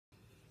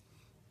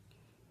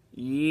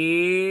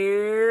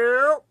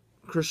Yeah,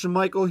 Christian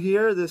Michael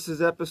here. This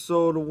is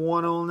episode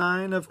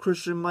 109 of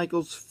Christian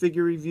Michael's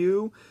Figure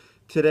Review.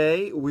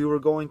 Today we were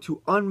going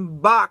to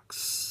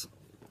unbox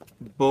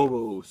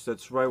BoBoS.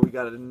 That's right, we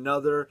got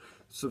another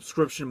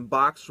subscription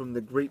box from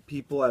the great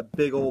people at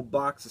Big Old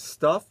Box of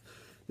Stuff.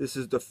 This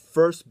is the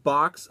first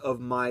box of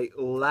my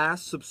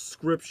last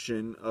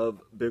subscription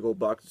of Big Old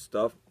Box of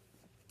Stuff.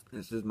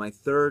 This is my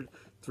third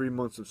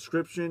 3-month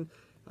subscription.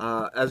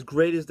 As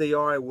great as they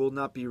are, I will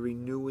not be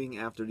renewing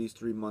after these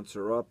 3 months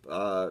are up.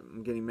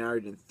 I'm getting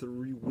married in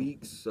 3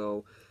 weeks,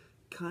 so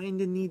kind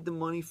of need the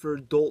money for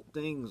adult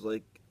things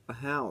like a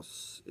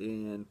house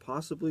and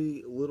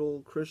possibly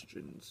little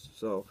Christians.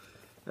 So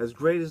as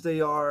great as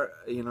they are,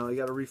 you know, you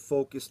got to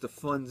refocus the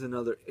funds in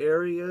other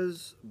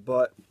areas,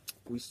 but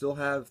we still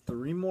have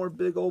 3 more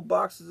big old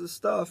boxes of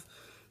stuff,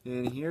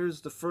 and here's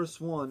the first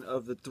one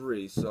of the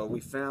 3. So we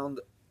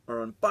found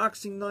our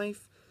unboxing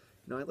knife.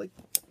 You know,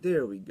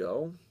 there we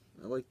go.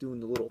 I like doing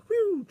the little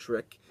whew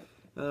trick.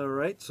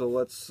 Alright, so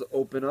let's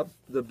open up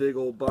the big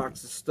old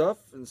box of stuff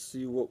and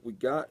see what we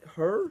got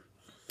her.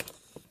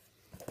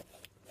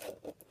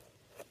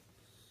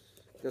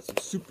 Got some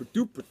super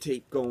duper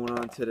tape going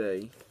on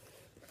today.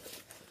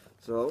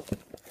 So,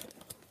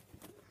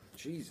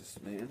 Jesus,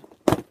 man.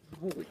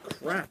 Holy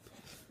crap.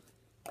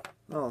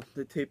 Oh,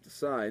 they taped the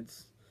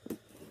sides.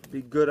 Be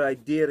a good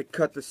idea to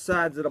cut the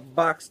sides of the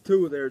box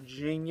too there,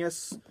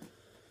 genius.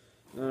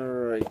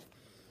 Alright.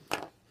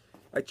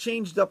 I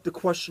changed up the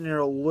questionnaire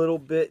a little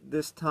bit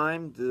this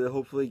time to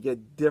hopefully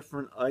get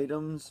different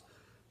items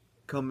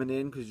coming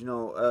in, because you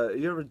know,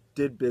 you ever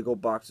did Big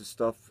Old Box of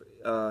Stuff,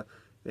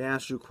 they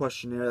ask you a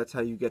questionnaire, that's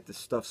how you get the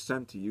stuff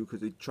sent to you, because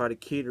they try to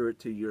cater it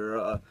to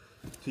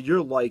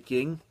your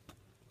liking.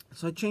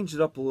 So I changed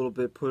it up a little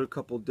bit, put a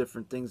couple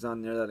different things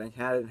on there that I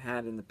hadn't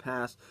had in the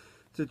past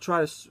to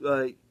try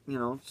to, you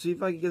know, see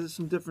if I can get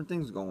some different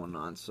things going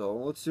on. So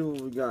let's see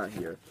what we got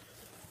here.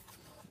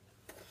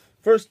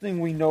 First thing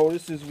we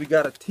notice is we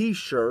got a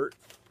t-shirt.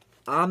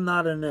 I'm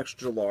not an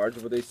extra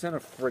large, but they sent a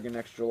friggin'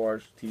 extra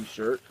large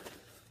t-shirt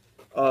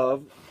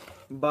of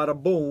bada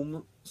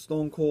boom,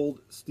 Stone Cold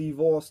Steve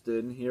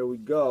Austin. Here we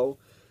go.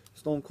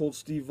 Stone Cold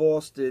Steve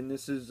Austin.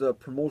 This is a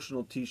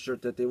promotional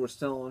t-shirt that they were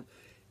selling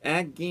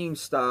at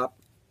GameStop.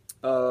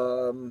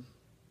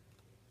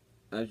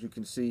 As you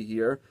can see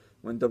here,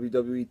 when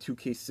WWE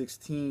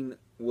 2K16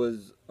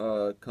 was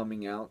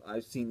coming out,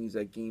 I've seen these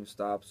at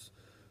GameStops.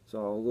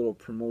 So a little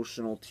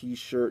promotional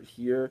t-shirt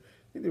here.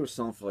 I think they were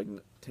selling for like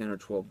 10 or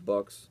 12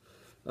 bucks.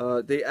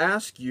 They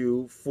ask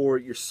you for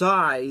your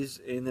size,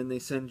 and then they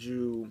send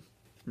you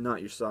not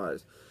your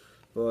size.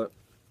 But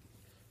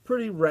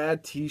pretty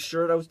rad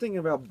t-shirt. I was thinking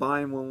about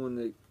buying one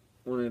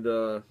when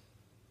I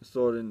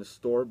saw it in the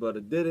store, but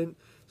it didn't.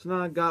 So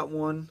now I got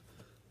one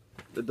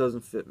that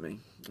doesn't fit me.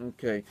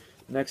 Okay,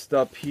 next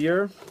up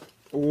here.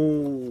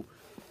 Ooh,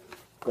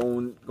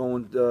 going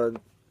to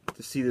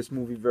see this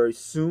movie very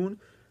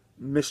soon.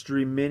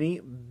 Mystery Mini,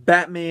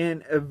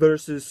 Batman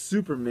versus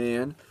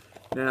Superman.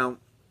 Now,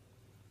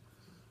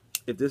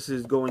 if this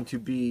is going to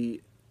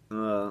be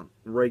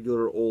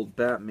regular old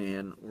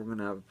Batman, we're going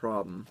to have a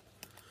problem.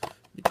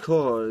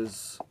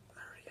 Because I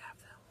already have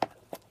that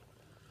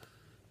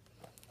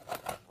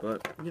one.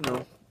 But, you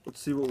know,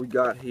 let's see what we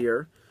got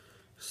here.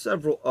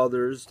 Several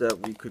others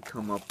that we could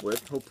come up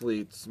with. Hopefully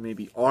it's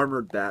maybe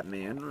Armored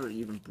Batman or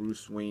even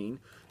Bruce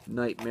Wayne.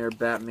 Nightmare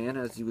Batman,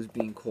 as he was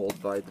being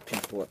called by the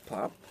people at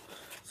Pop.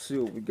 Let's see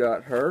what we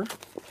got her.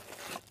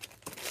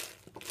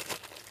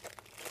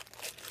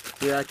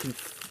 Yeah,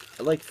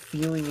 I like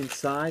feeling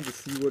inside to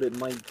see what it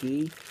might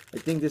be. I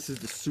think this is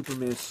the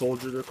Superman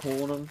Soldier they're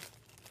calling him.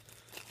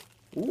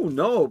 Ooh,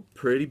 no,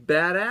 pretty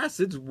badass.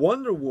 It's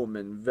Wonder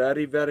Woman.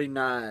 Very, very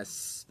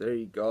nice. There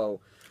you go.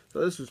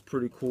 So this was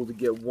pretty cool to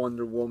get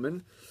Wonder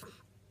Woman.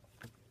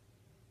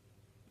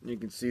 You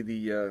can see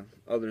the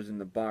others in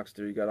the box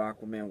there. You got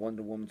Aquaman,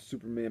 Wonder Woman,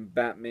 Superman,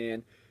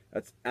 Batman.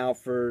 That's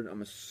Alfred.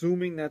 I'm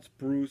assuming that's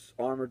Bruce.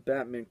 Armored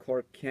Batman,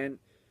 Clark Kent.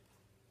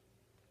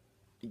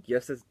 I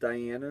guess that's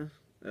Diana.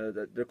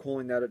 They're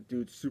calling that a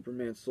dude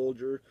Superman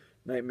Soldier,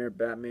 Nightmare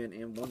Batman,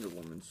 and Wonder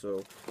Woman.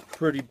 So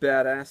pretty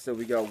badass that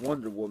we got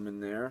Wonder Woman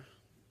there.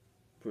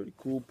 Pretty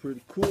cool,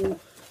 pretty cool.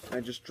 I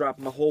just dropped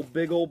my whole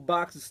big old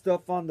box of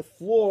stuff on the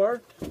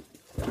floor.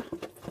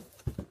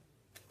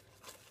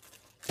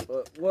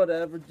 But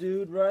whatever,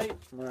 dude, right?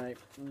 Right,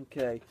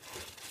 okay.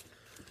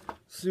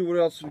 See what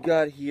else we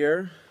got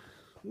here.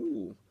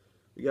 Ooh,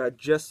 we got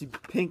Jesse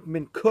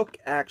Pinkman Cook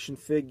action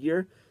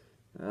figure.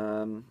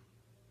 There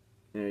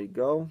you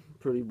go.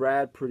 Pretty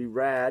rad, pretty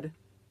rad.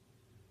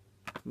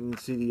 You can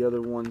see the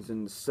other ones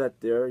in the set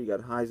there. You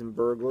got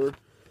Heisenbergler,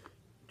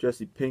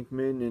 Jesse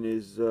Pinkman in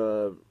his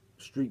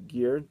street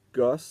gear,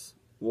 Gus,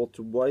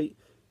 Walter White,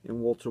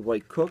 and Walter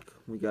White Cook.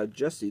 We got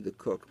Jesse the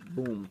Cook.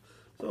 Boom.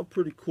 So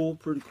pretty cool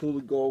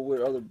to go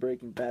with other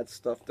Breaking Bad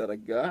stuff that I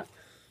got.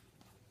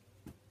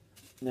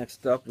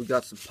 Next up, we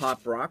got some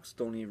Pop Rocks.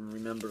 Don't even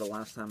remember the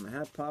last time I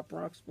had Pop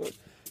Rocks, but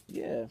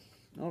yeah,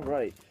 all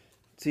right.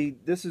 See,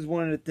 this is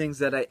one of the things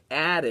that I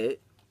added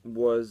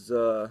was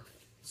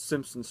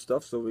Simpsons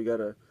stuff. So we got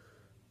a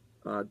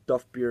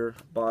Duff Beer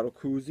bottle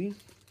koozie.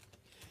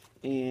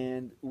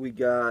 And we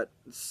got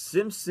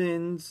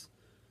Simpsons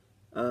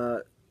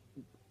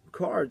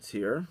cards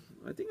here.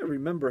 I think I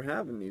remember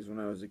having these when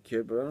I was a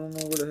kid, but I don't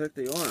know where the heck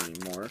they are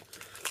anymore.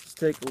 Let's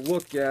take a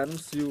look at them,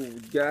 see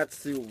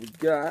what we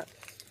got.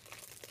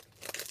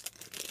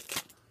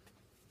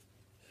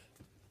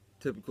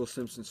 Typical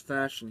Simpsons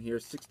fashion here.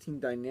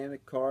 16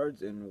 dynamic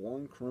cards and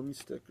 1 crummy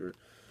sticker.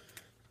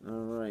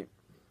 Alright.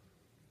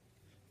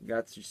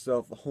 Got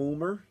yourself a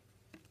Homer.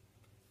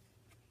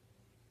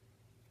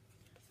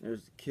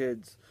 There's the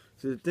kids.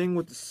 So the thing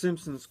with the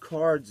Simpsons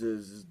cards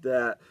is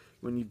that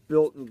when you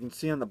built, you can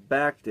see on the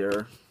back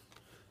there,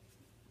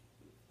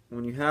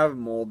 when you have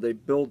them all, they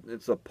build,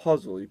 it's a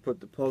puzzle. You put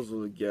the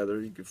puzzle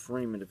together. You can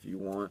frame it if you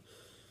want.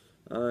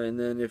 And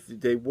then if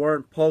they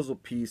weren't puzzle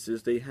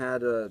pieces, they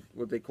had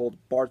what they called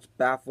Bart's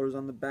Bafflers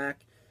on the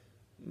back.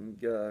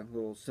 And,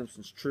 little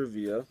Simpsons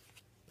trivia.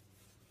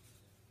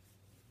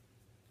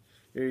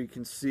 Here you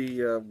can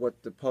see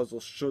what the puzzle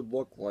should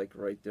look like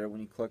right there when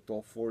you collect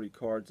all 40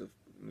 cards of,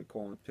 they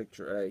call it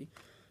Picture A.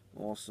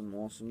 Awesome,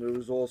 awesome. There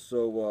was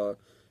also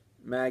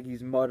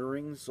Maggie's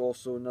Mutterings,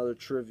 also another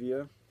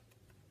trivia.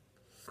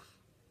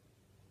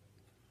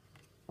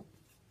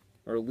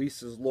 Or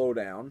Lisa's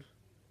Lowdown.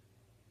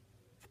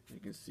 You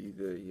can see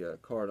the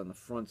card on the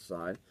front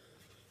side.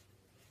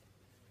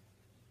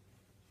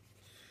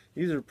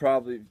 These are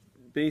probably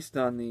based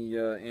on the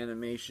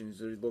animations.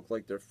 They look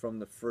like they're from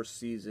the first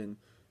season.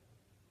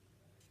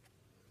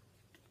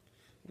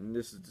 And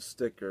this is the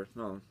sticker.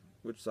 No,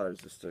 which side is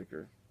the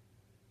sticker?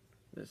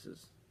 This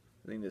is,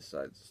 I think this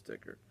side is the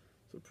sticker.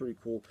 So pretty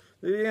cool.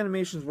 The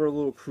animations were a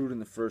little crude in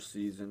the first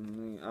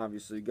season. They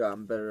obviously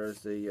gotten better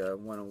as they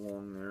went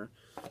along there.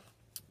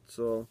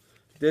 So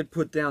did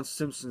put down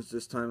Simpsons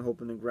this time,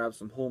 hoping to grab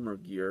some Homer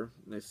gear.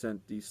 They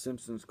sent these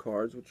Simpsons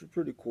cards, which are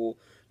pretty cool.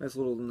 Nice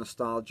little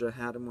nostalgia.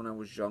 Had them when I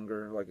was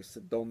younger. Like I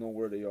said, don't know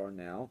where they are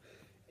now.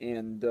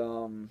 And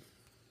the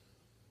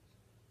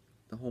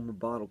Homer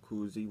bottle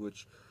koozie,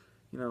 which,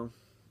 you know,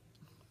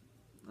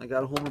 I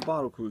got a Homer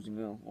bottle koozie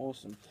now.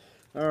 Awesome.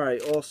 All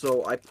right.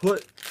 Also, I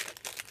put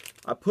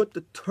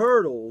the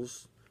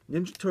Turtles,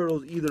 Ninja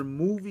Turtles, either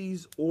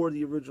movies or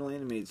the original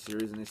animated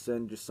series, and they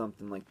send just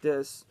something like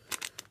this,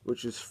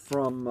 which is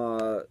from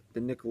the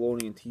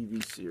Nickelodeon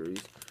TV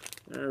series.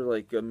 They're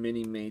like a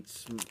Mini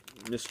Mates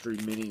mystery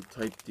mini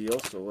type deal.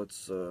 So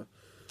let's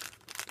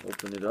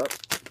open it up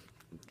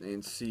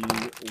and see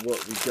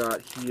what we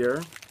got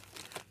here.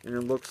 And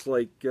it looks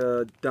like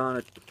a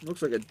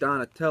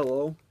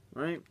Donatello,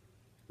 right?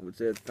 I would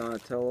say it's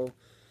Donatello.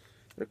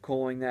 They're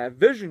calling that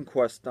Vision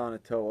Quest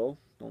Donatello.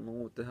 Don't know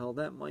what the hell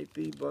that might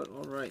be, but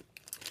alright.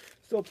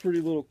 Still pretty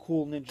little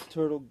cool Ninja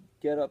Turtle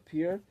get up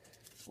here.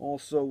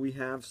 Also, we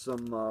have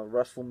some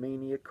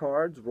WrestleMania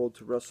cards. Road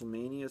to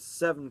WrestleMania.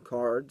 7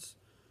 cards.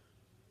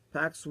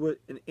 Packs with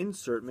an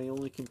insert may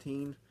only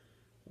contain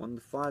 1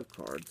 to 5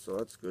 cards, so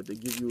that's good. They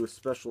give you a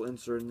special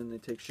insert and then they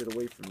take shit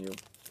away from you.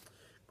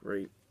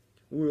 Great.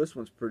 Ooh, this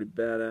one's pretty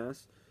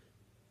badass.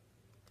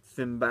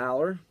 Finn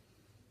Balor.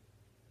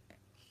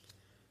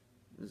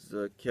 This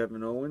is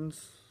Kevin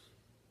Owens.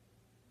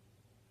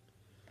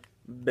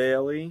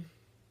 Bailey.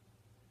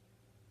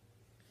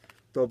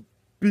 The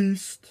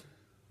Beast.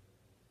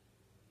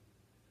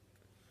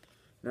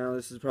 Now,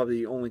 this is probably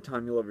the only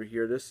time you'll ever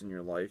hear this in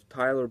your life.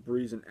 Tyler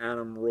Breeze and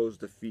Adam Rose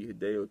defeat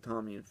Hideo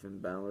Itami and Finn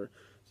Balor.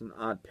 It's an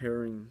odd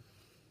pairing,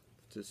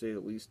 to say the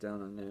least,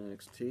 down on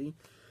NXT.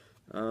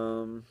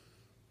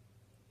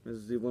 This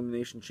is the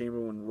Elimination Chamber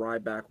when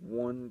Ryback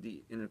won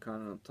the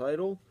Intercontinental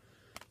title.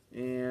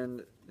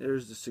 And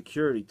there's the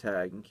security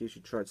tag, in case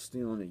you tried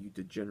stealing it, you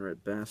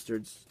degenerate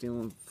bastards.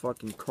 Stealing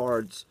fucking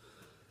cards.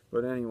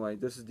 But anyway,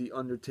 this is the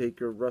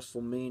Undertaker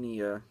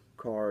WrestleMania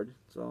card.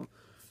 So,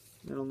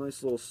 you know,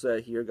 nice little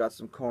set here. Got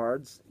some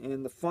cards.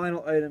 And the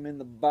final item in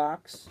the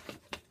box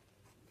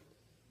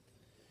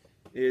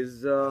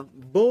is,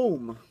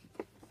 boom!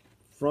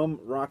 From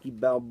Rocky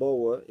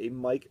Balboa, a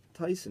Mike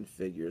Tyson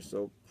figure.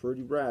 So,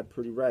 pretty rad,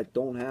 pretty rad.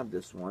 Don't have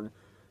this one.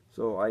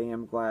 So, I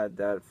am glad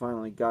that I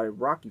finally got a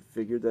Rocky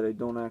figure that I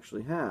don't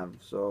actually have.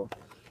 So,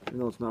 even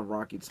though it's not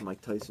Rocky, it's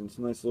Mike Tyson. It's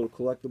a nice little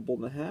collectible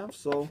to have.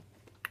 So,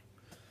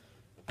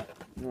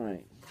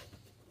 alright.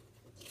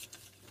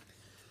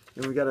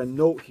 And we got a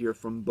note here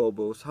from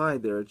BoBoS. Hi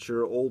there, it's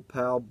your old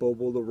pal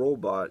Bobo the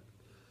Robot.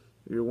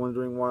 If you're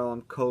wondering why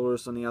I'm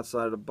colorless on the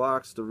outside of the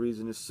box, the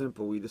reason is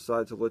simple. We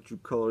decided to let you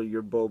color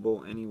your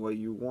Bobo any way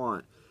you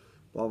want.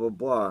 Blah, blah,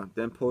 blah.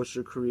 Then post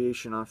your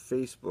creation on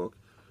Facebook.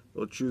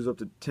 They'll choose up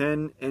to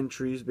 10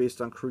 entries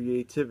based on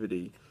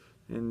creativity.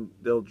 And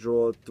they'll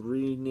draw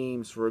 3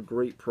 names for a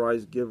great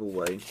prize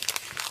giveaway.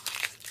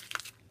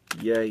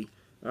 Yay.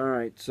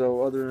 Alright,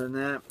 so other than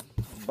that,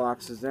 the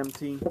box is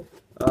empty.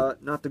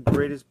 Not the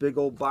greatest big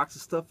old box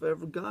of stuff I've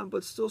ever gotten,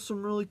 but still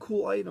some really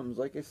cool items.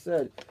 Like I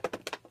said,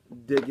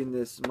 digging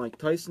this Mike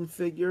Tyson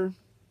figure.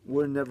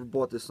 Would have never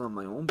bought this on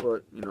my own,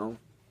 but, you know,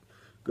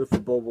 good for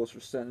BoBoS for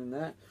sending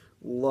that.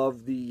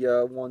 Love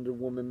the Wonder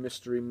Woman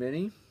Mystery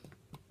Mini.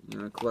 I'm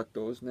going to collect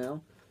those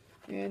now.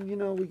 And, you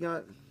know, we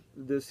got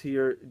this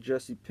here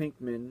Jesse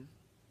Pinkman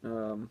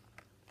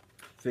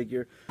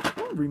figure. I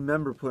don't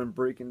remember putting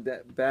Breaking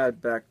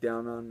Bad back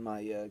down on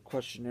my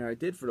questionnaire. I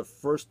did for the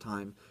first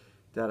time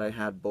that I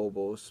had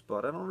BoBoS,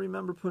 but I don't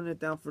remember putting it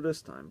down for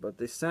this time. But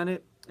they sent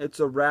it. It's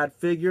a rad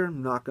figure.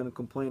 I'm not going to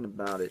complain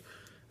about it.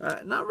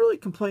 Not really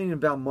complaining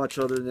about much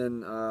other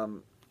than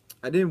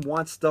I didn't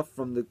want stuff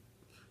from the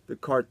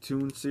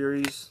cartoon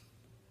series.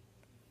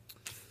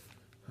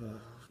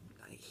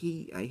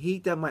 I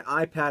hate that my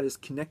iPad is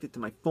connected to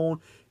my phone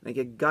and I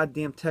get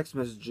goddamn text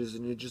messages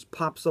and it just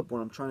pops up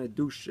when I'm trying to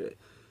do shit.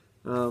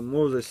 What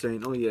was I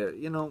saying? Oh yeah,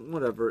 you know,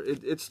 whatever.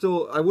 It's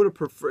still, I would have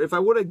preferred, if I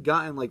would have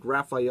gotten like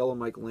Raphael or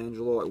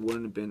Michelangelo, I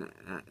wouldn't have been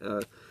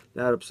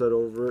that upset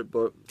over it.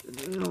 But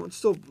you know, it's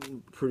still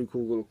a pretty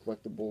cool little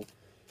collectible.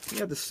 You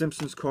got the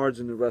Simpsons cards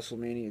and the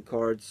WrestleMania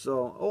cards.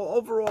 So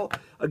overall,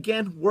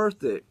 again,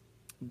 worth it.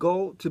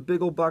 Go to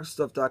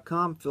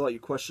bigoldboxstuff.com, fill out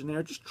your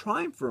questionnaire, just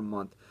try them for a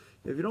month.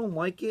 If you don't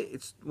like it,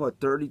 it's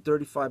what, 30,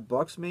 35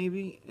 bucks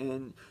maybe,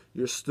 and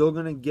you're still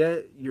going to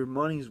get your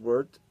money's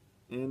worth.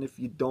 And if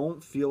you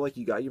don't feel like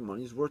you got your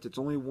money's worth, it's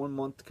only a 1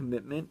 month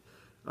commitment.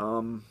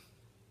 It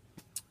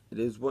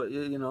is what,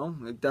 you know,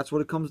 that's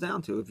what it comes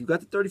down to. If you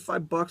got the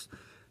 35 bucks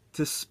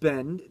to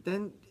spend,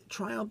 then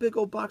try out Big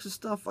Old Box of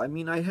Stuff. I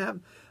mean,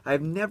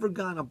 I've never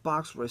gotten a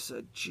box where I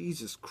said,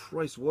 Jesus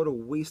Christ, what a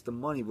waste of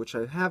money, which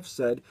I have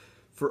said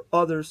for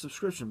other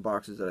subscription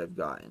boxes that I've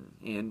gotten.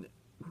 And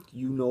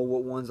you know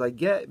what ones I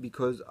get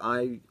because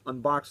I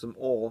unbox them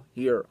all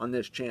here on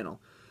this channel.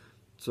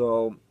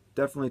 So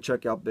definitely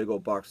check out Big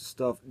Old Box of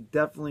Stuff.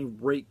 Definitely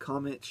rate,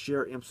 comment,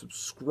 share, and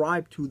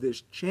subscribe to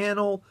this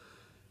channel.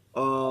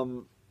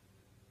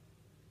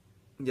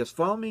 Yes,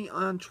 follow me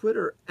on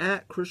Twitter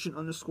at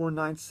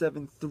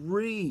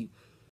Christian_973.